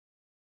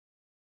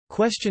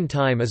Question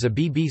Time is a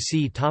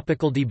BBC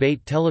topical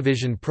debate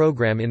television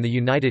programme in the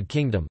United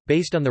Kingdom,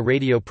 based on the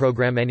radio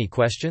programme Any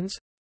Questions?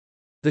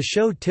 The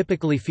show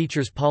typically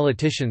features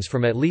politicians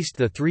from at least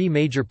the three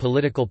major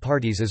political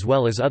parties as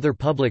well as other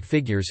public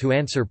figures who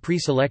answer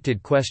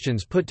pre-selected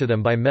questions put to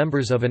them by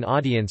members of an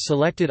audience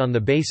selected on the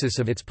basis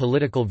of its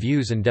political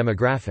views and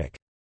demographic.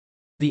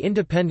 The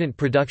independent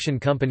production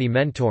company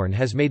Mentorn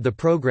has made the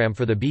programme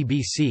for the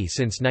BBC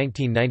since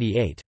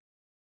 1998.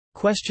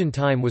 Question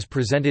Time was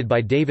presented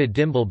by David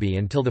Dimbleby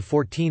until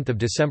 14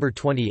 December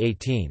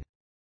 2018.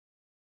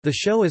 The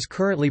show is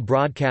currently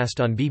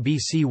broadcast on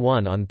BBC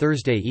One on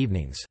Thursday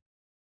evenings.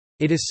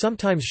 It is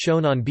sometimes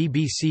shown on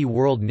BBC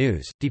World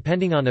News,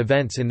 depending on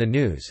events in the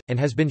news, and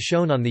has been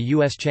shown on the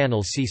US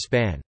channel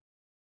C-SPAN.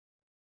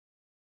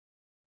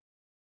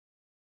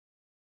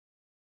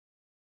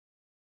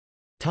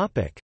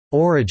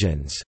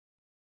 Origins.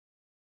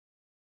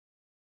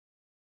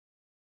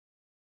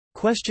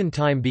 Question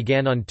Time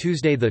began on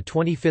Tuesday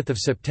 25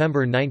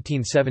 September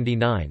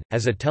 1979,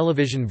 as a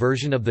television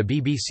version of the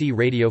BBC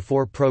Radio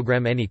 4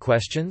 programme Any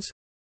Questions?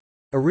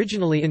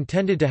 Originally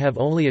intended to have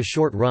only a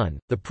short run,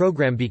 the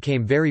programme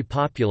became very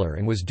popular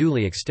and was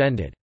duly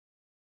extended.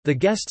 The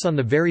guests on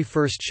the very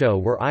first show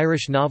were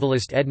Irish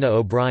novelist Edna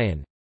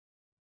O'Brien,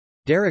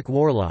 Derek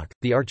Worlock,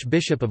 the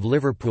Archbishop of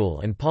Liverpool,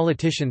 and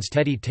politicians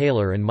Teddy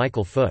Taylor and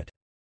Michael Foot.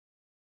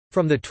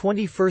 From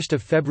 21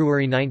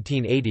 February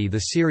 1980 the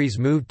series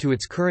moved to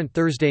its current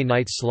Thursday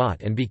night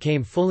slot and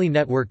became fully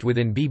networked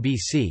within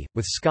BBC,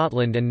 with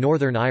Scotland and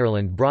Northern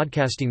Ireland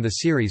broadcasting the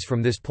series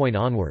from this point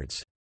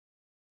onwards.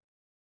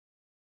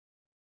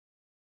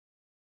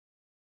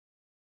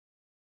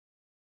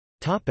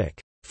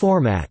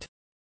 Format.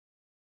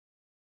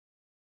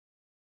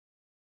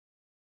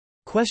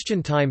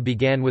 Question Time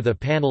began with a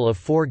panel of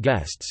four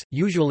guests,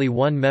 usually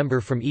one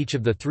member from each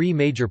of the three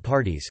major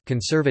parties,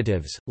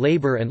 Conservatives,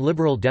 Labour and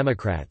Liberal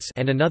Democrats,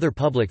 and another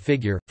public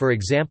figure, for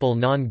example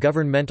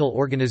non-governmental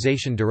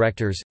organisation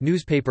directors,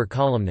 newspaper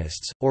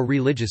columnists, or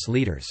religious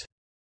leaders.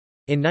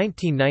 In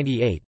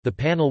 1998, the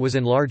panel was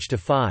enlarged to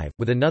 5,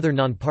 with another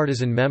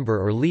non-partisan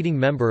member or leading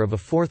member of a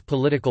fourth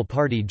political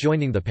party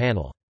joining the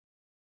panel.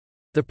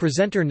 The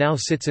presenter now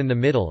sits in the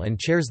middle and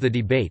chairs the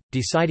debate,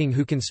 deciding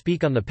who can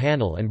speak on the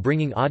panel and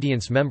bringing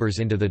audience members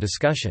into the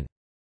discussion.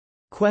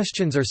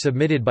 Questions are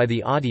submitted by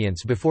the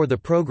audience before the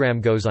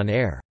program goes on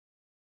air.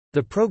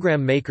 The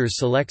program makers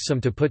select some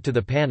to put to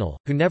the panel,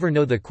 who never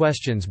know the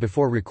questions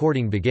before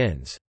recording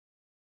begins.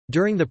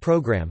 During the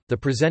program, the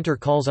presenter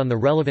calls on the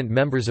relevant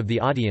members of the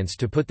audience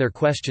to put their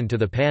question to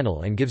the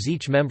panel and gives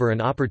each member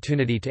an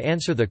opportunity to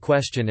answer the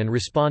question and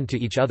respond to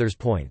each other's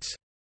points.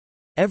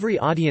 Every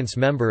audience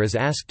member is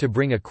asked to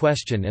bring a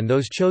question and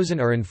those chosen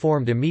are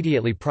informed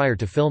immediately prior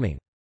to filming.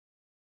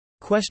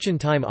 Question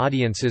Time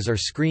audiences are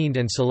screened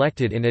and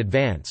selected in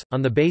advance,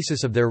 on the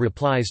basis of their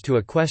replies to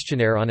a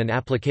questionnaire on an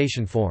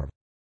application form.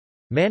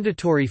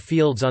 Mandatory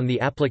fields on the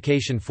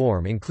application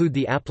form include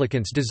the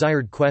applicant's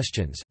desired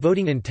questions,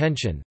 voting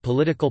intention,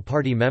 political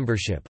party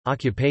membership,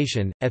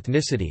 occupation,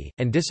 ethnicity,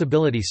 and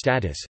disability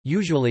status.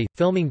 Usually,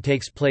 filming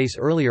takes place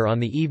earlier on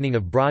the evening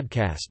of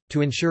broadcast,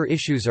 to ensure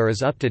issues are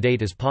as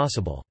up-to-date as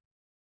possible.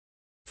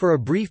 For a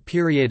brief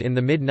period in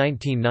the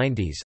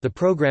mid-1990s, the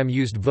program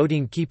used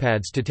voting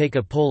keypads to take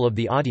a poll of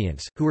the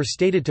audience, who were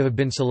stated to have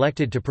been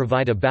selected to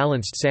provide a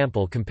balanced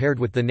sample compared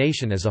with the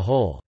nation as a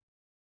whole.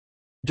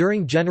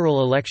 During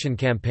general election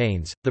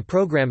campaigns, the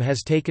program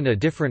has taken a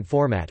different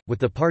format, with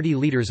the party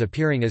leaders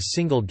appearing as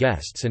single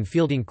guests and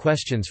fielding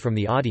questions from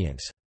the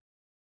audience.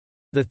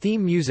 The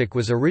theme music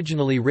was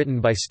originally written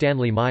by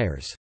Stanley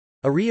Myers.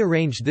 A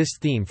rearranged this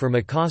theme for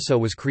Mikaso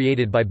was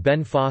created by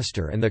Ben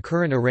Foster and the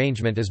current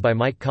arrangement is by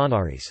Mike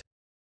Conaris.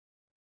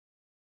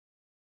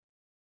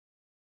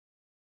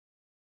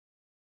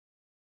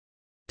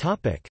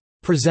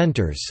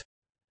 Presenters.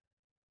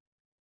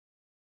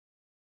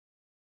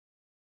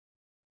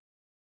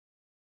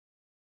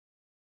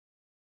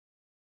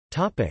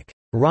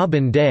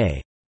 Robin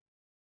Day.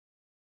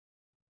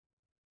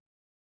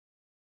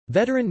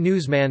 Veteran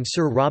newsman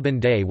Sir Robin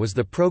Day was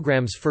the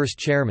programme's first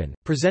chairman,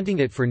 presenting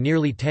it for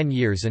nearly 10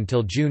 years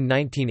until June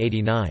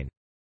 1989.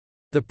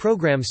 The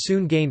programme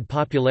soon gained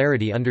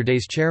popularity under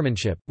Day's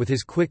chairmanship, with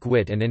his quick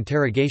wit and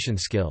interrogation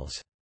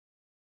skills.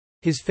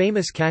 His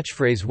famous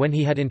catchphrase when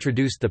he had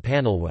introduced the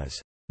panel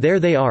was, "There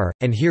they are,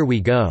 and here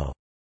we go."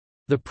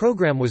 The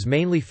programme was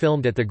mainly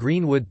filmed at the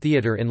Greenwood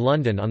Theatre in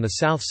London on the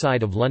south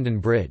side of London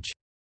Bridge.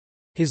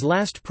 His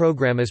last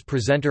programme as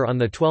presenter on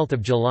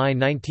 12 July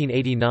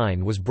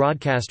 1989 was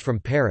broadcast from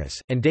Paris,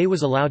 and Day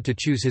was allowed to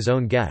choose his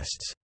own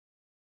guests.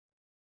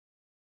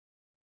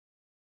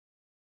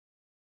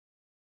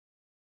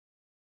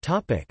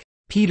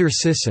 Peter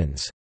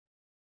Sissons.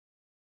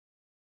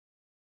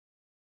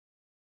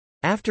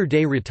 After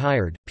Day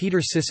retired,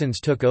 Peter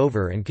Sissons took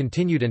over and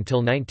continued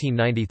until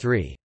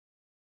 1993.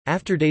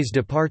 After Day's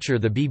departure,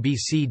 the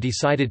BBC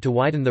decided to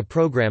widen the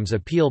programme's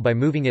appeal by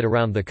moving it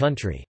around the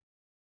country.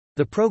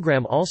 The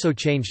programme also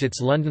changed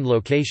its London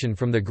location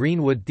from the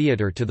Greenwood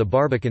Theatre to the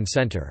Barbican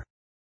Centre.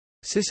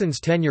 Sissons'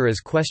 tenure as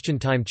Question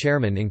Time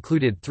chairman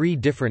included 3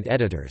 different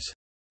editors.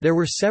 There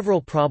were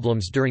several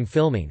problems during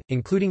filming,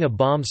 including a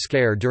bomb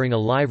scare during a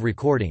live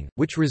recording,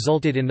 which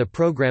resulted in the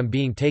program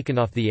being taken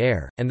off the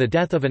air, and the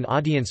death of an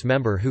audience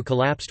member who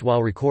collapsed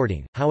while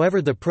recording.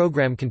 However, the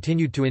program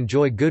continued to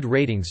enjoy good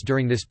ratings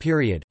during this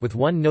period, with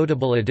one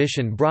notable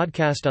edition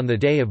broadcast on the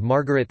day of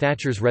Margaret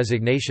Thatcher's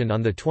resignation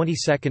on the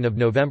 22nd of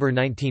November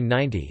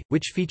 1990,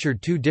 which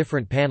featured 2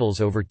 different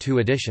panels over 2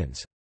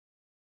 editions.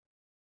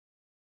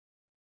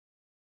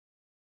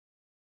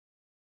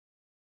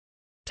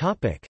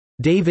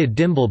 David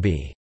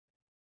Dimbleby.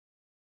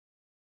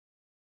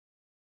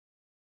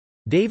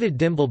 David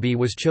Dimbleby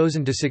was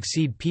chosen to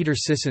succeed Peter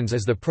Sissons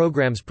as the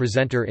program's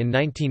presenter in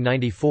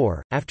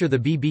 1994, after the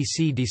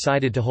BBC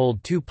decided to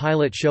hold 2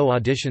 pilot show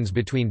auditions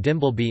between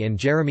Dimbleby and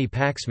Jeremy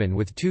Paxman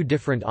with 2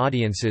 different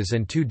audiences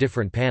and 2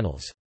 different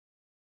panels.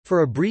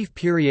 For a brief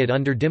period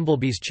under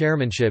Dimbleby's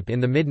chairmanship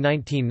in the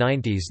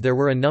mid-1990s there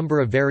were a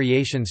number of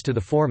variations to the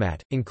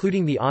format,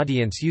 including the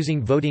audience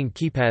using voting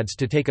keypads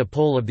to take a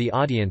poll of the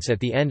audience at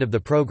the end of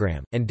the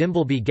program, and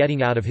Dimbleby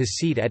getting out of his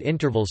seat at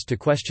intervals to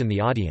question the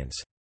audience.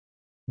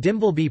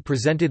 Dimbleby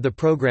presented the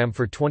program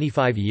for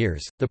 25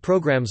 years, the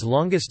program's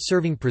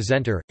longest-serving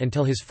presenter,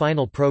 until his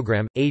final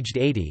program, aged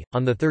 80,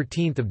 on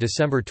 13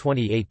 December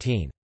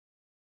 2018.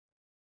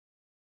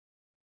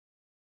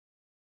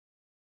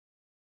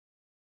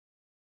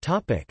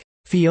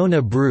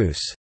 Fiona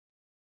Bruce.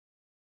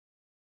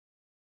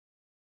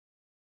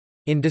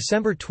 In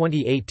December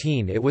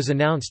 2018 it was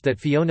announced that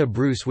Fiona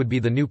Bruce would be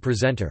the new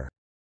presenter.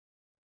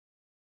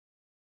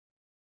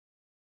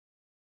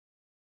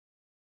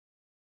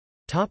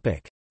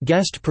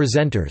 Guest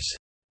presenters.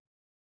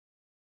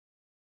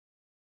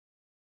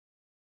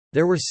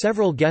 There were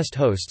several guest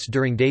hosts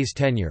during Day's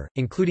tenure,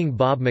 including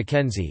Bob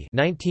Mackenzie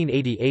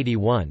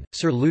 (1980–81),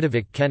 Sir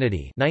Ludovic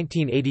Kennedy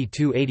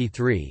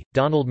 (1982–83),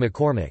 Donald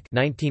McCormick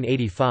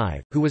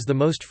 (1985), who was the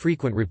most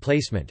frequent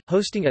replacement,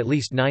 hosting at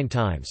least 9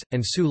 times,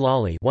 and Sue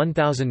Lawley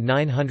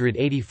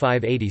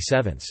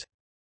 (1985–87).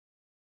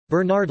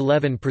 Bernard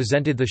Levin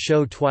presented the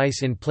show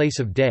twice in place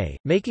of Day,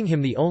 making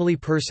him the only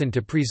person to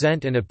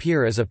present and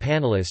appear as a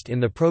panelist in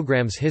the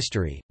program's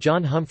history.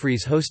 John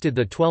Humphreys hosted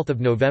the 12th of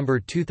November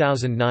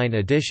 2009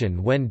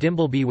 edition when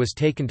Dimbleby was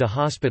taken to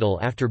hospital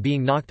after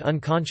being knocked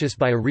unconscious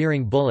by a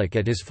rearing bullock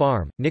at his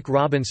farm. Nick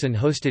Robinson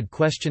hosted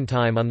Question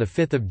Time on the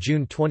 5th of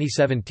June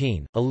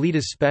 2017, a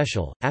Leaders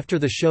special, after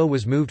the show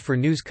was moved for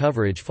news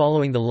coverage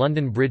following the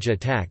London Bridge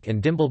attack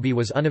and Dimbleby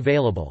was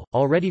unavailable,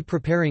 already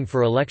preparing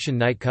for election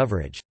night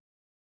coverage.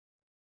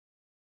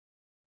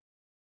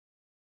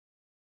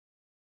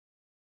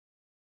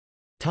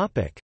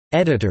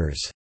 Editors.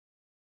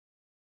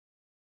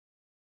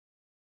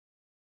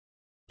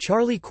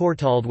 Charlie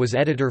Courtauld was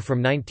editor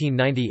from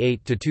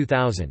 1998 to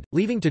 2000,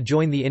 leaving to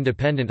join The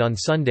Independent on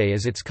Sunday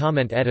as its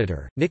comment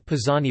editor. Nick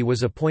Pisani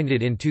was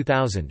appointed in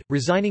 2000,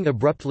 resigning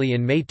abruptly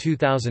in May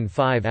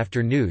 2005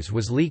 after news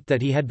was leaked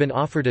that he had been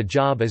offered a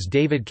job as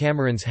David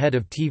Cameron's head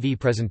of TV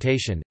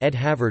presentation. Ed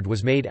Havard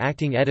was made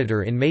acting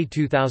editor in May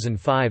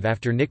 2005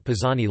 after Nick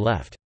Pisani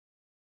left.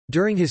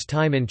 During his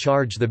time in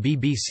charge the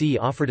BBC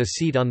offered a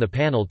seat on the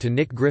panel to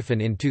Nick Griffin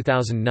in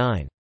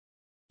 2009.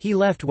 He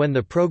left when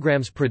the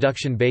programme's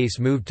production base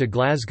moved to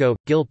Glasgow.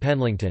 Gil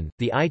Penlington,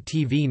 the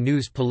ITV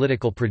News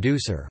political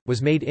producer,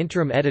 was made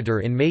interim editor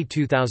in May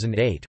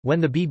 2008,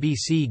 when the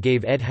BBC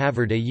gave Ed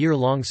Havard a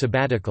year-long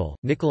sabbatical.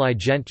 Nikolai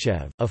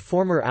Gentchev, a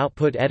former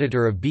output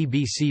editor of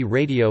BBC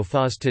Radio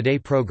 4's Today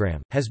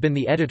programme, has been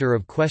the editor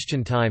of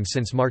Question Time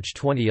since March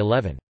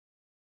 2011.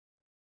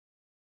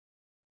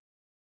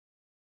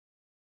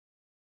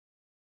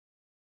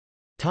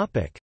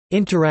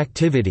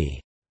 Interactivity.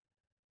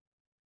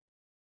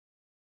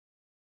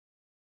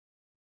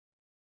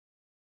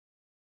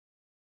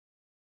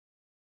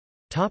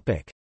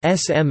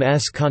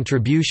 SMS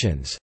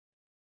contributions.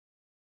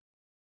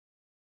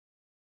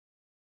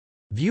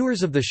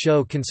 Viewers of the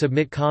show can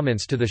submit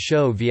comments to the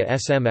show via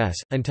SMS.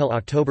 Until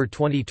October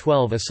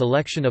 2012, a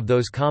selection of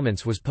those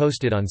comments was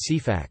posted on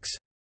CFAX.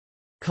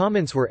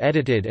 Comments were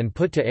edited and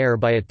put to air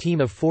by a team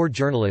of 4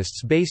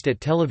 journalists based at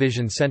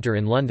Television Centre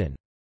in London.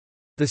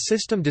 The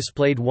system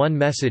displayed one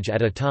message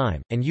at a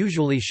time, and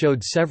usually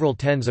showed several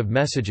tens of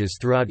messages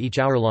throughout each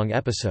hour-long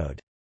episode.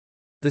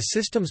 The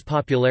system's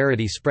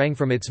popularity sprang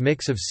from its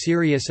mix of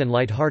serious and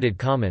light-hearted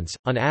comments.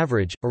 On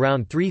average,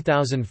 around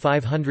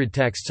 3,500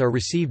 texts are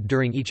received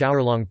during each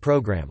hour-long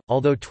program,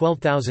 although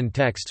 12,000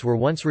 texts were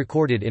once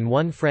recorded in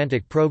one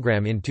frantic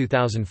program in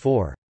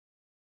 2004.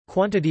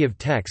 Quantity of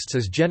texts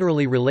is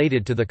generally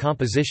related to the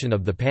composition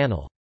of the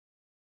panel.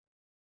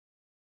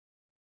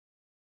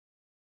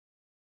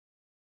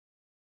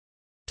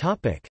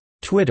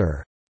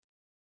 Twitter.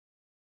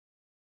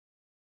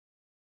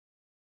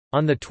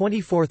 On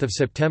 24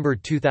 September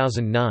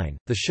 2009,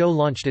 the show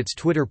launched its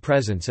Twitter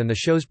presence and the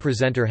show's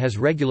presenter has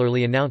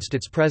regularly announced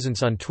its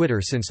presence on Twitter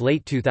since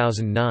late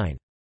 2009.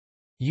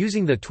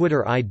 Using the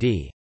Twitter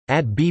ID,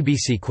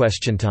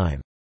 @BBCQuestionTime,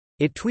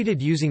 it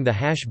tweeted using the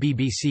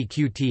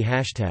 #BBCQT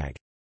hashtag.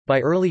 By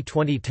early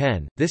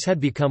 2010, this had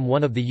become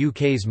one of the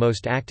UK's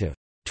most active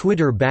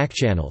Twitter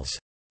backchannels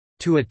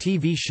to a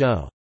TV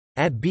show.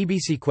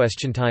 BBC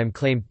Question Time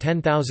claimed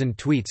 10,000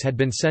 tweets had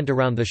been sent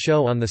around the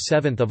show on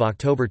 7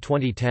 October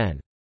 2010.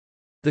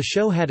 The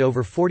show had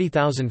over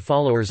 40,000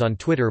 followers on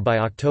Twitter by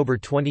October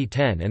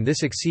 2010, and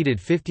this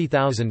exceeded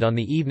 50,000 on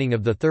the evening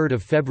of 3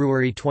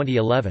 February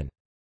 2011.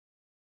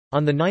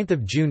 On 9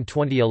 June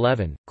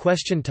 2011,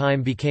 Question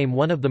Time became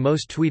one of the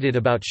most tweeted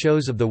about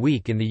shows of the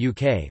week in the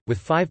UK, with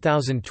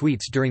 5,000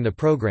 tweets during the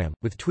programme,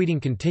 with tweeting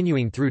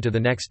continuing through to the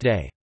next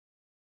day.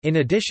 In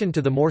addition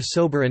to the more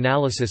sober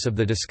analysis of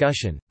the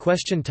discussion,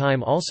 Question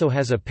Time also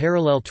has a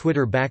parallel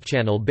Twitter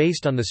backchannel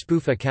based on the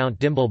spoof account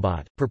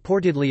Dimblebot,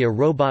 purportedly a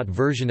robot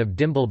version of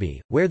Dimbleby,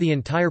 where the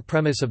entire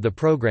premise of the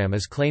program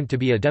is claimed to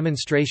be a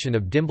demonstration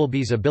of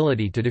Dimbleby's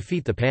ability to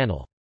defeat the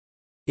panel.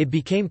 It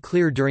became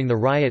clear during the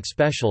Riot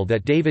special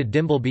that David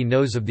Dimbleby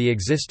knows of the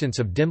existence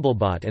of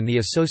Dimblebot and the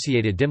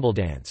associated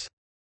Dimbledance.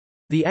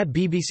 The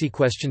BBC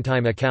Question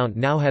Time account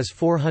now has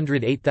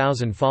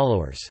 408,000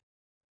 followers.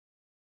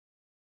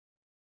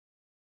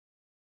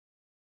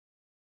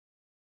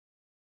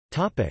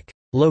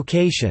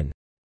 Location.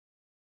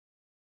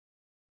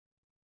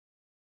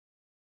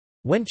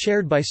 When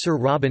chaired by Sir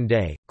Robin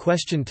Day,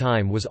 Question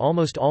Time was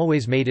almost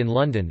always made in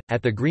London,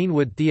 at the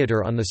Greenwood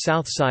Theatre on the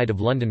south side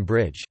of London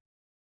Bridge.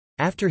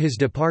 After his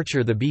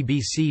departure, the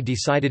BBC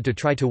decided to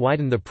try to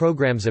widen the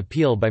programme's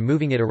appeal by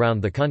moving it around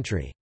the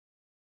country.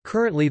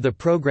 Currently the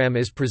programme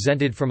is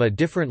presented from a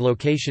different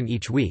location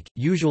each week,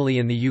 usually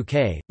in the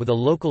UK, with a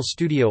local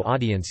studio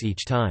audience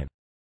each time.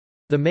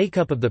 The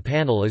makeup of the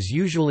panel is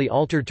usually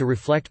altered to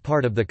reflect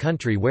part of the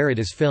country where it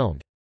is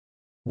filmed.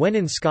 When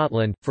in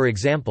Scotland, for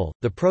example,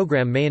 the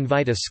programme may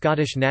invite a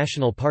Scottish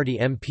National Party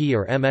MP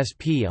or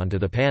MSP onto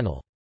the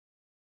panel.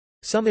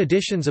 Some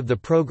editions of the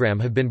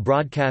programme have been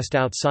broadcast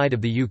outside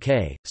of the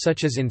UK,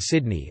 such as in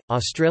Sydney,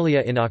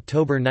 Australia in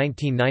October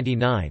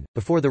 1999,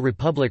 before the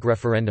Republic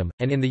referendum,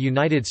 and in the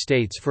United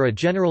States for a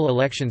general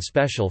election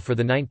special for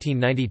the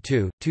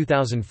 1992,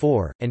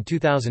 2004, and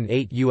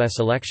 2008 US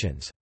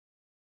elections.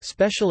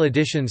 Special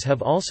editions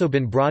have also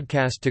been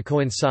broadcast to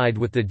coincide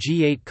with the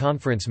G8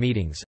 conference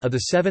meetings.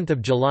 The 7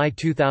 July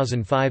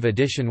 2005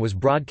 edition was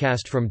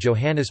broadcast from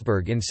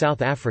Johannesburg in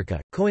South Africa,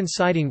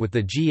 coinciding with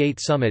the G8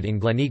 summit in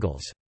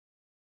Gleneagles.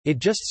 It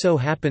just so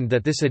happened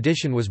that this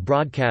edition was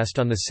broadcast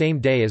on the same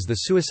day as the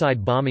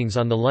suicide bombings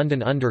on the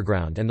London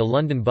Underground and the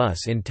London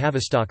bus in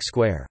Tavistock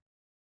Square.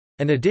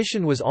 An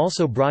edition was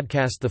also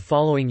broadcast the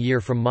following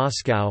year from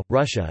Moscow,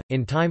 Russia,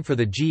 in time for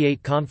the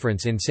G8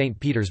 conference in St.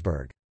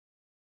 Petersburg.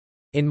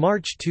 In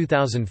March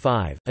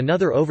 2005,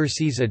 another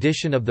overseas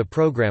edition of the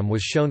program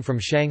was shown from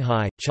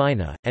Shanghai,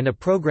 China, and a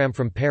program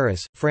from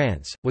Paris,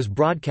 France, was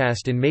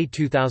broadcast in May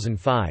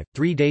 2005,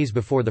 3 days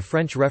before the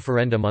French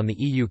referendum on the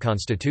EU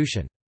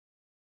constitution.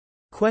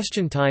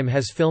 Question Time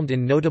has filmed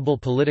in notable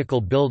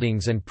political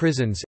buildings and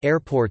prisons,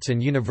 airports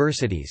and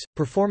universities,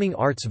 performing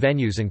arts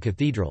venues and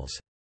cathedrals.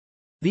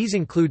 These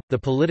include, the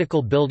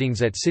political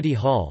buildings at City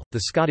Hall, the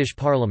Scottish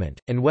Parliament,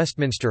 and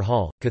Westminster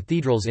Hall,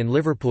 cathedrals in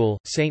Liverpool,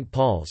 St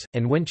Paul's,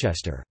 and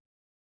Winchester.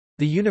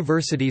 The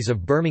universities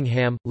of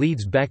Birmingham,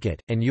 Leeds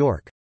Beckett, and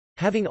York.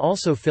 Having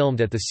also filmed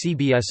at the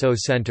CBSO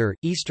Centre,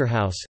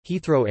 Easterhouse,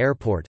 Heathrow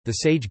Airport, the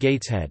Sage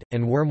Gateshead,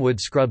 and Wormwood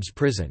Scrubs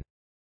Prison.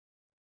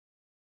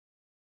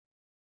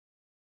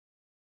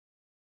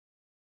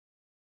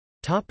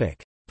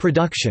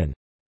 Production.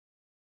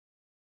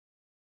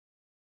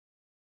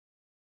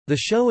 The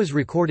show is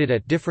recorded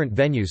at different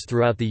venues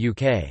throughout the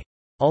UK.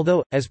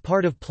 Although, as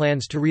part of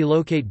plans to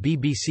relocate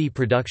BBC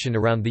production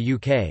around the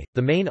UK,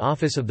 the main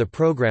office of the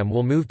programme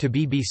will move to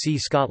BBC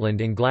Scotland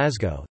in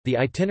Glasgow, the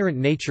itinerant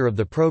nature of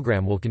the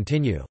programme will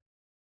continue.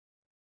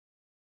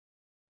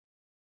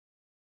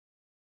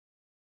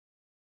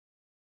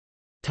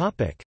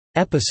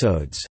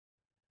 Episodes.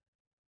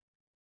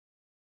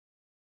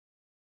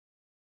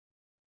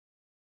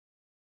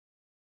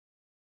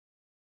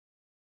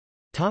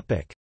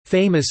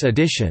 Famous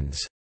editions.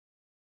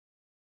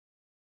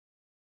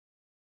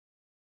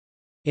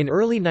 In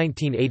early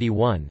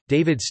 1981,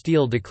 David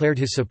Steele declared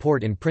his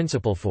support in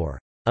principle for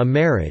a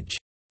marriage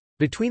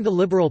between the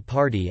Liberal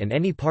Party and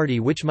any party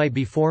which might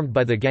be formed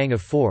by the Gang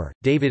of Four.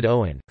 David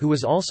Owen, who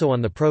was also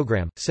on the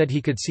programme, said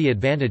he could see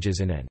advantages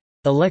in an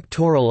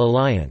electoral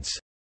alliance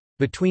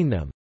between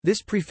them.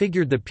 This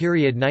prefigured the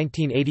period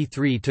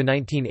 1983 to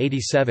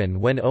 1987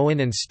 when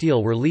Owen and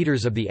Steele were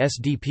leaders of the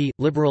SDP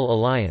Liberal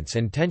Alliance,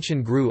 and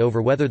tension grew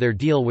over whether their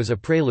deal was a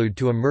prelude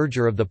to a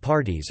merger of the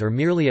parties or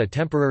merely a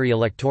temporary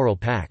electoral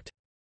pact.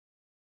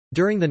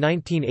 During the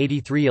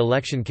 1983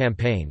 election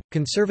campaign,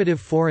 Conservative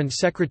Foreign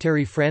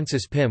Secretary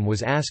Francis Pym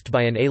was asked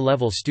by an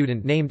A-level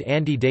student named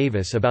Andy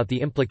Davis about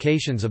the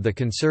implications of the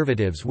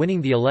Conservatives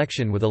winning the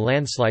election with a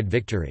landslide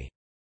victory.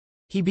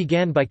 He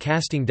began by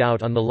casting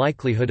doubt on the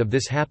likelihood of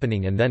this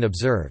happening and then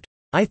observed,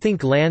 "I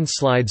think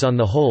landslides on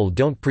the whole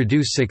don't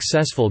produce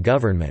successful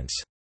governments."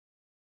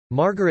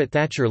 Margaret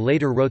Thatcher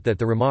later wrote that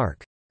the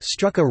remark,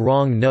 "struck a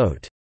wrong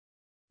note.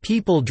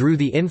 People drew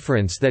the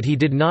inference that he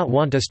did not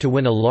want us to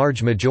win a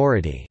large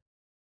majority."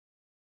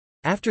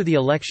 After the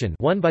election,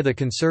 won by the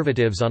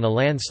Conservatives on a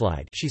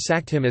landslide, she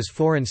sacked him as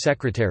Foreign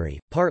Secretary,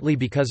 partly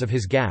because of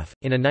his gaffe.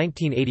 In a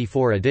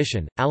 1984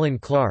 edition, Alan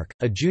Clark,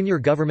 a junior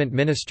government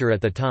minister at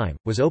the time,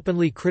 was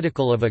openly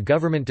critical of a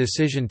government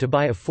decision to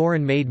buy a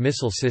foreign-made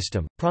missile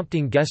system,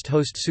 prompting guest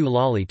host Sue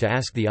Lawley to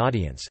ask the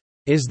audience,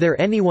 "Is there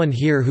anyone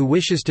here who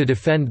wishes to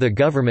defend the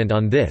government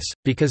on this,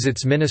 because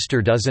its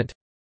minister doesn't?"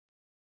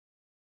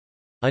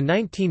 A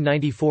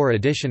 1994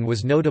 edition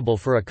was notable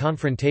for a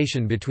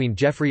confrontation between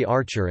Jeffrey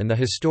Archer and the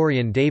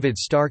historian David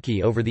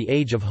Starkey over the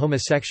age of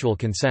homosexual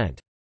consent.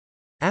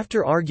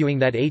 After arguing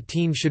that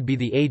 18 should be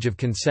the age of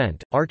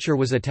consent, Archer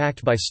was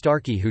attacked by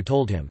Starkey, who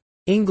told him,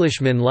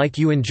 "Englishmen like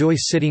you enjoy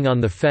sitting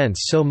on the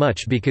fence so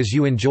much because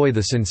you enjoy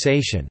the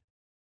sensation."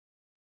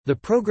 The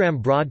program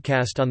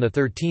broadcast on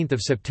 13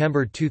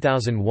 September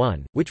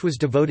 2001, which was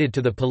devoted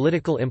to the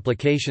political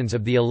implications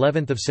of the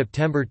 11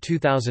 September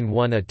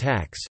 2001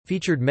 attacks,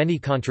 featured many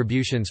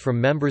contributions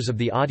from members of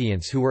the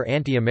audience who were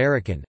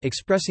anti-American,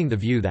 expressing the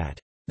view that,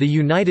 "the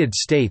United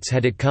States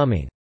had it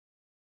coming."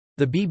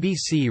 The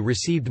BBC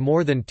received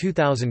more than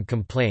 2,000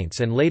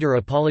 complaints and later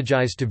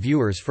apologised to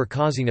viewers for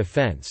causing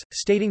offence,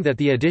 stating that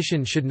the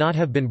edition should not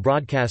have been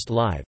broadcast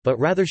live, but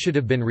rather should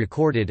have been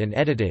recorded and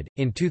edited.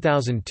 In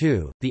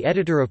 2002, the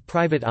editor of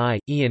Private Eye,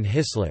 Ian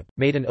Hislop,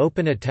 made an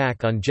open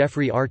attack on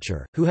Jeffrey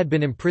Archer, who had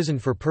been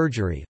imprisoned for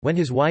perjury, when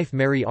his wife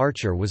Mary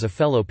Archer was a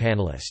fellow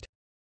panellist.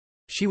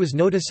 She was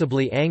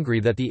noticeably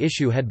angry that the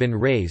issue had been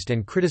raised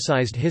and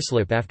criticised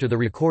Hislop after the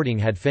recording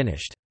had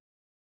finished.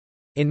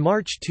 In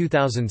March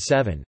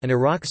 2007, an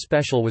Iraq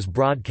special was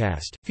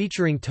broadcast,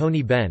 featuring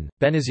Tony Benn,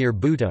 Benazir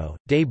Bhutto,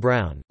 Day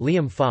Brown,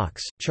 Liam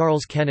Fox,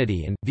 Charles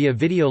Kennedy and, via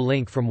video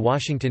link from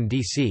Washington,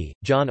 D.C.,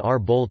 John R.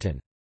 Bolton.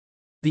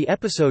 The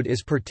episode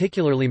is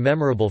particularly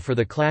memorable for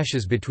the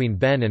clashes between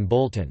Benn and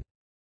Bolton.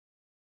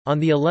 On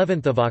the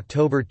 11th of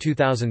October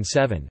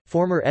 2007,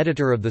 former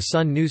editor of the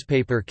Sun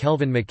newspaper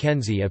Kelvin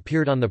Mackenzie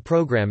appeared on the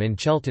programme in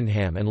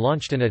Cheltenham and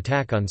launched an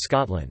attack on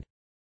Scotland.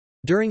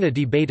 During a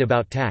debate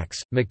about tax,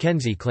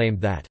 Mackenzie claimed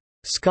that,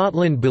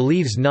 "Scotland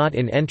believes not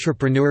in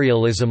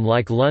entrepreneurialism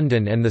like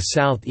London and the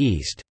South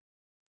East.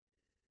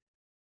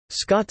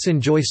 Scots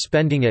enjoy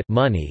spending it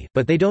money,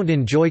 but they don't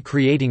enjoy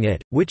creating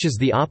it, which is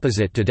the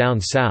opposite to down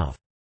south."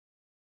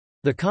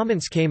 The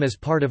comments came as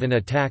part of an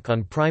attack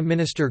on Prime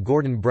Minister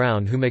Gordon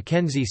Brown, who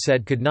Mackenzie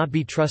said could not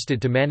be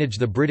trusted to manage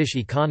the British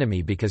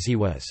economy because he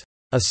was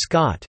a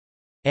Scot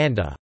and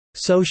a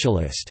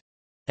socialist,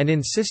 and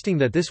insisting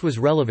that this was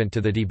relevant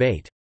to the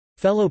debate.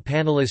 Fellow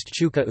panelist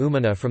Chuka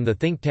Umana from the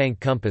think tank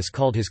Compass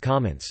called his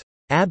comments,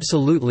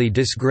 "absolutely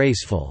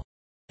disgraceful,"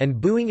 and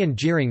booing and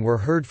jeering were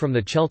heard from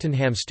the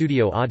Cheltenham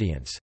studio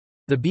audience.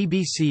 The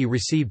BBC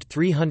received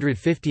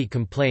 350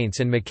 complaints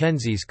and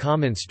Mackenzie's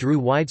comments drew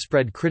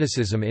widespread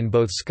criticism in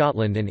both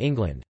Scotland and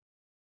England.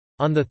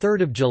 On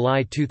 3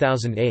 July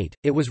 2008,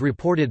 it was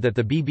reported that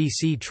the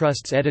BBC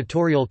Trust's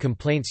editorial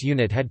complaints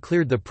unit had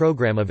cleared the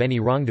programme of any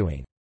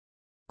wrongdoing.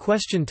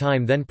 Question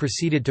Time then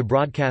proceeded to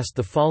broadcast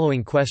the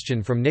following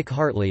question from Nick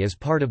Hartley as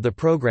part of the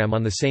programme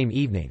on the same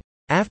evening.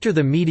 "After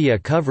the media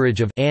coverage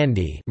of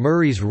Andy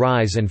Murray's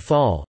rise and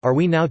fall, are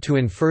we now to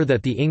infer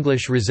that the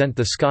English resent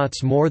the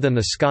Scots more than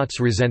the Scots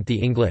resent the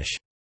English?"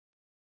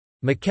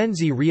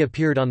 Mackenzie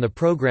reappeared on the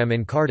programme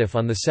in Cardiff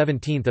on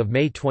 17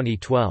 May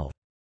 2012.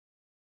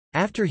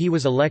 After he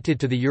was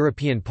elected to the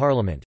European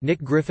Parliament,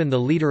 Nick Griffin, the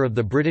leader of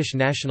the British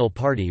National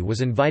Party,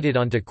 was invited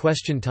onto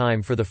Question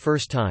Time for the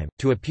first time,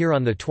 to appear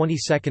on the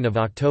 22nd of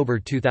October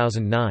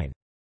 2009.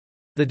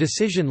 The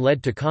decision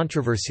led to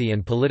controversy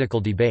and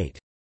political debate.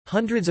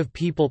 Hundreds of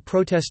people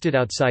protested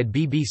outside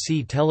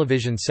BBC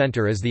Television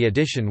Centre as the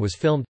edition was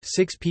filmed.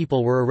 6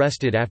 people were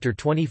arrested after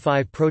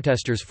 25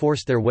 protesters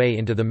forced their way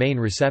into the main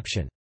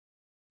reception.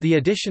 The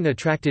edition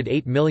attracted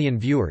 8 million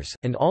viewers,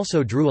 and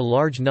also drew a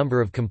large number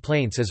of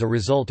complaints as a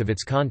result of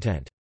its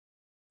content.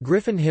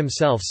 Griffin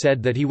himself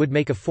said that he would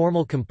make a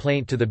formal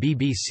complaint to the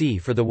BBC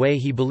for the way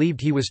he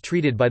believed he was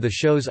treated by the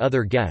show's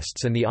other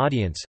guests and the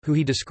audience, who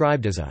he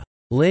described as a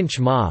lynch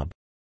mob.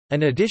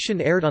 An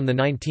edition aired on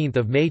 19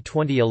 May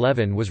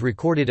 2011 was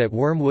recorded at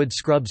Wormwood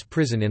Scrubs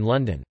Prison in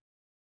London.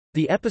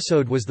 The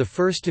episode was the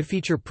first to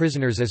feature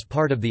prisoners as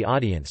part of the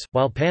audience,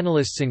 while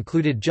panelists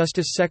included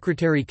Justice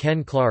Secretary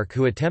Ken Clarke,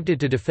 who attempted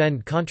to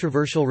defend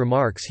controversial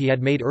remarks he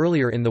had made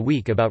earlier in the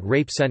week about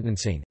rape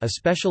sentencing. A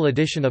special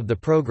edition of the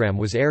program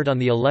was aired on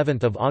the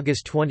 11th of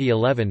August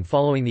 2011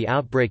 following the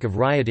outbreak of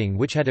rioting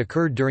which had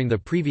occurred during the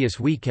previous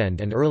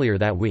weekend and earlier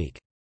that week.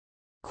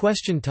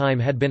 Question Time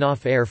had been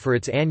off air for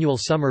its annual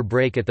summer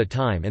break at the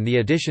time, and the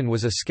edition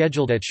was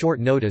scheduled at short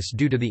notice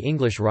due to the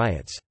English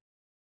riots.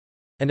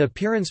 An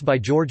appearance by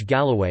George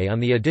Galloway on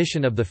the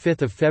edition of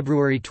 5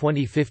 February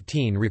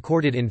 2015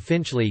 recorded in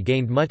Finchley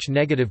gained much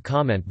negative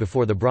comment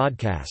before the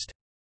broadcast.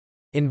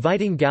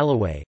 Inviting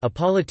Galloway, a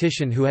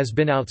politician who has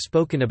been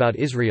outspoken about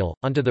Israel,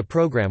 onto the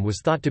programme was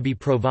thought to be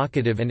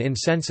provocative and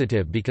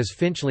insensitive because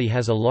Finchley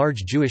has a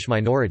large Jewish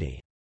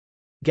minority.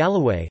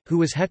 Galloway, who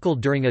was heckled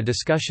during a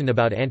discussion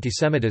about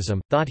antisemitism,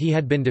 thought he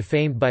had been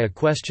defamed by a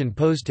question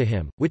posed to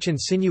him, which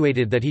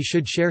insinuated that he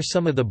should share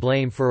some of the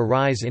blame for a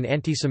rise in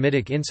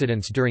antisemitic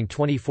incidents during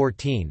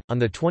 2014. On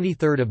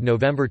 23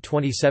 November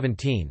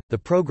 2017, the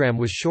program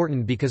was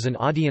shortened because an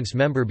audience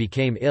member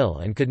became ill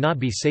and could not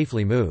be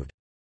safely moved.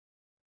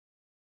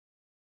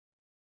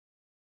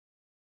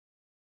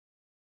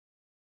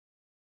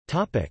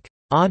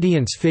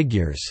 Audience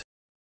figures.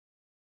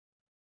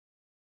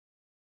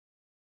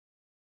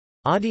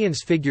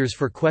 Audience figures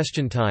for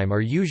Question Time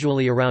are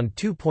usually around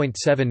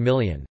 2.7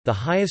 million. The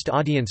highest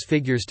audience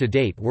figures to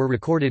date were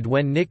recorded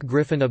when Nick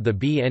Griffin of the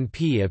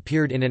BNP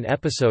appeared in an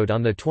episode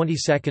on the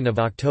 22nd of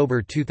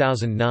October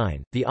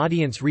 2009, the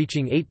audience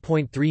reaching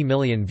 8.3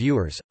 million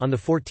viewers. On the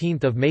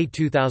 14th of May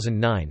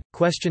 2009,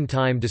 Question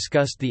Time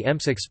discussed the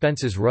EMPS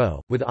expenses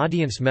row, with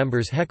audience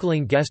members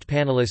heckling guest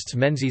panelists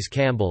Menzies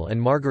Campbell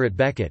and Margaret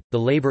Beckett, the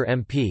Labour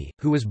MP,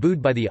 who was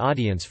booed by the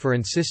audience for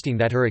insisting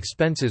that her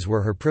expenses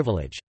were her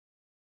privilege.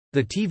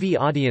 The TV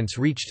audience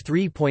reached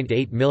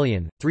 3.8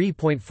 million.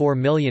 3.4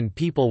 million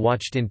people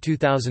watched in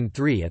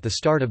 2003 at the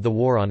start of the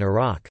war on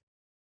Iraq.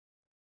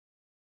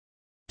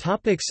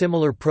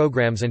 Similar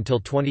programs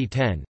until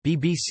 2010,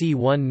 BBC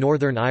One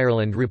Northern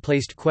Ireland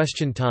replaced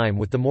Question Time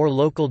with the more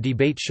local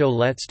debate show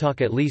Let's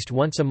Talk at least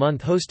once a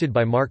month hosted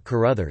by Mark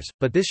Carruthers,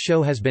 but this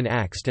show has been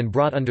axed and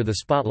brought under the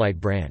Spotlight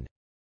brand.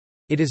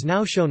 It is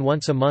now shown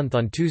once a month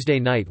on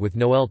Tuesday night with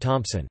Noel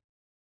Thompson.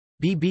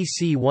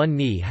 BBC One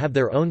NE have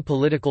their own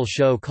political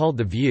show called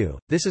The View.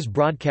 This is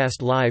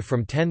broadcast live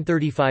from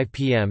 10:35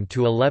 p.m.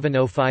 to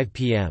 11:05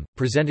 p.m.,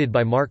 presented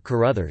by Mark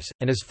Carruthers,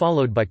 and is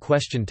followed by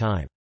Question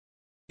Time.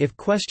 If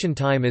Question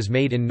Time is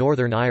made in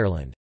Northern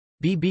Ireland,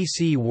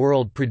 BBC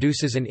World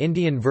produces an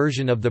Indian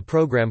version of the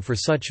programme for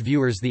such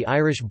viewers. The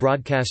Irish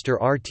broadcaster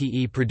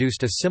RTE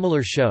produced a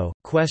similar show,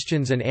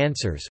 Questions and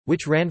Answers,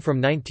 which ran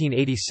from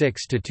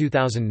 1986 to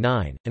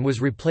 2009, and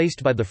was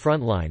replaced by The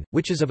Frontline,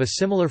 which is of a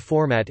similar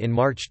format in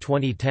March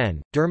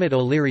 2010. Dermot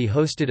O'Leary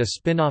hosted a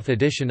spin-off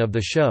edition of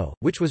the show,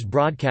 which was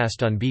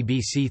broadcast on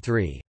BBC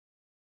Three.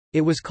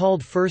 It was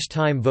called First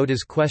Time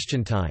Voters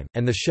Question Time,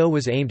 and the show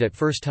was aimed at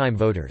first-time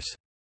voters.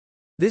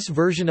 This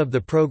version of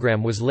the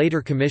program was later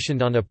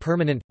commissioned on a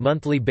permanent,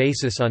 monthly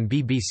basis on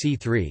BBC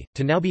Three,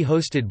 to now be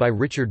hosted by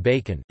Richard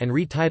Bacon, and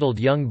retitled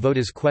Young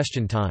Voters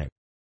Question Time.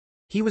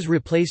 He was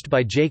replaced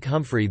by Jake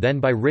Humphrey, then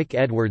by Rick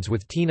Edwards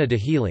with Tina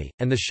Dahealy,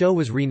 and the show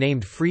was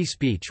renamed Free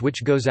Speech,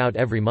 which goes out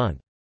every month.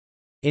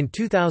 In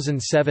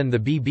 2007 the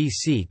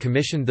BBC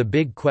commissioned The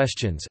Big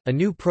Questions, a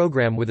new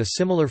program with a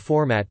similar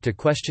format to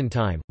Question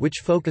Time,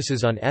 which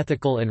focuses on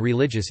ethical and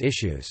religious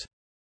issues.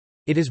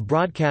 It is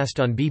broadcast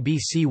on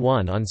BBC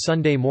One on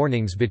Sunday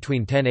mornings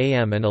between 10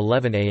 a.m. and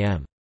 11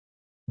 a.m.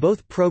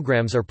 Both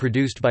programmes are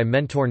produced by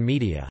Mentorn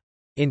Media.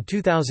 In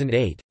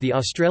 2008, the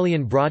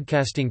Australian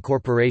Broadcasting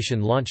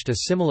Corporation launched a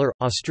similar,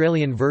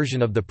 Australian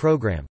version of the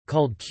programme,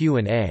 called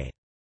Q&A.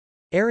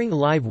 Airing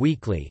live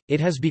weekly, it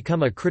has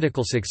become a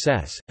critical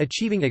success,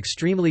 achieving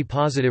extremely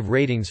positive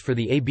ratings for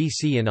the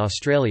ABC in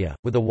Australia,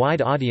 with a wide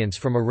audience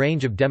from a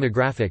range of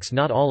demographics,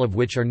 not all of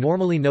which are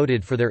normally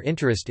noted for their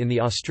interest in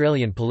the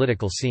Australian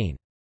political scene.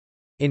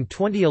 In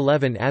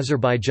 2011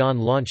 Azerbaijan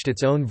launched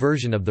its own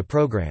version of the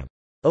programme.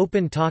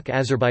 Open Talk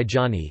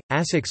Azerbaijani,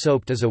 Asik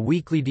Sopt is a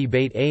weekly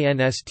debate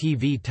ANS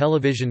TV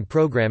television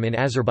programme in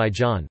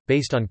Azerbaijan,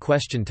 based on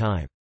Question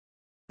Time.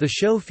 The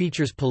show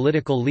features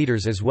political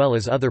leaders as well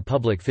as other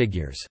public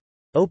figures.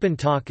 Open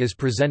Talk is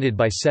presented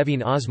by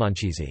Sevin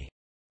Osmanchizi.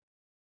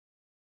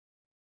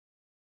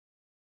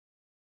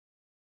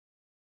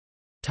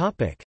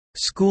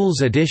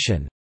 Schools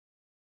edition.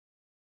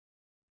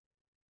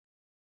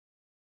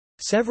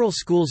 Several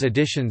schools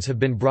editions have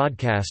been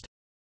broadcast.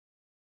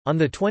 On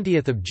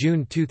 20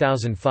 June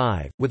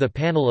 2005, with a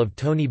panel of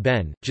Tony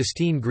Benn,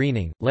 Justine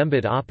Greening,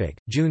 Lembit Opik,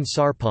 June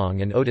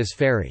Sarpong and Otis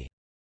Ferry.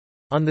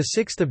 On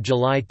 6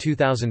 July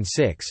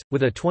 2006,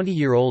 with a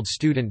 20-year-old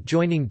student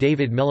joining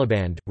David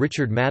Miliband,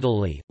 Richard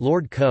Madeley,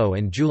 Lord Coe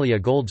and Julia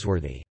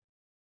Goldsworthy.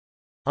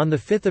 On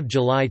 5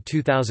 July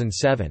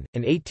 2007,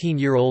 an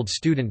 18-year-old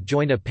student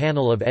joined a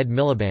panel of Ed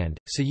Miliband,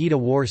 Sayida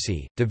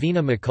Warsi,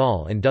 Davina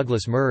McCall and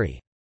Douglas Murray.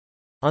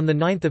 On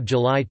 9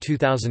 July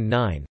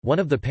 2009, one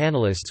of the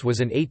panelists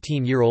was an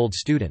 18-year-old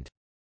student.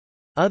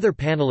 Other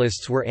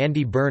panelists were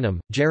Andy Burnham,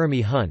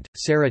 Jeremy Hunt,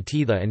 Sarah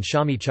Teetha and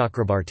Shami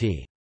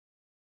Chakrabarti.